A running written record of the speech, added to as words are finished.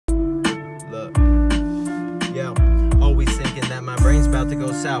about to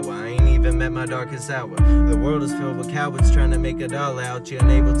go sour. I ain't even met my darkest hour. The world is filled with cowards trying to make it all out. You're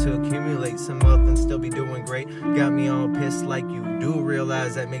unable to accumulate some wealth and still be doing great. Got me all pissed like you do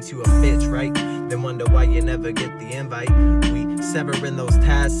realize that makes you a bitch, right? Then wonder why you never get the invite. We severing those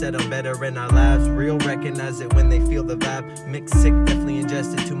ties, set them better in our lives. Real recognize it when they feel the vibe. Myxsik, definitely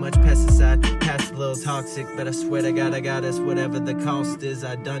ingested too much pesticide. Past a little toxic, but I swear to God I got us. Whatever the cost is,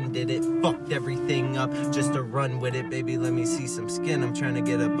 I done did it. Fucked everything up just to run with it. Baby, let me see some skin, I'm trying to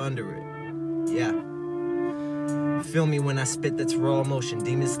get up under it. Yeah. Feel me when I spit, that's raw emotion.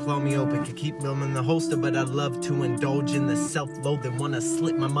 Demons claw me open, can keep them in the holster, but I love to indulge in the self-loathing. Wanna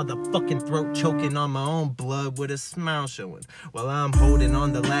slit my motherfucking throat, choking on my own blood with a smile showing. While I'm holding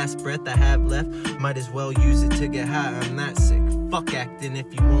on the last breath I have left, might as well use it to get high, I'm that sick. Fuck acting,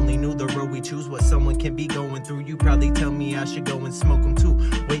 if you only knew the road we choose, what someone can be going through. You probably tell me I should go and smoke them too.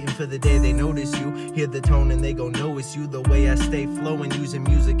 Waiting for the day they notice you, hear the tone and they gon' know it's you. The way I stay flowing, using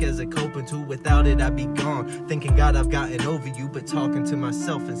music as a coping tool. Without it I'd be gone, thinking God I've gotten over you, but talking to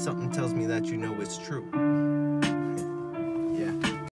myself and something tells me that you know it's true.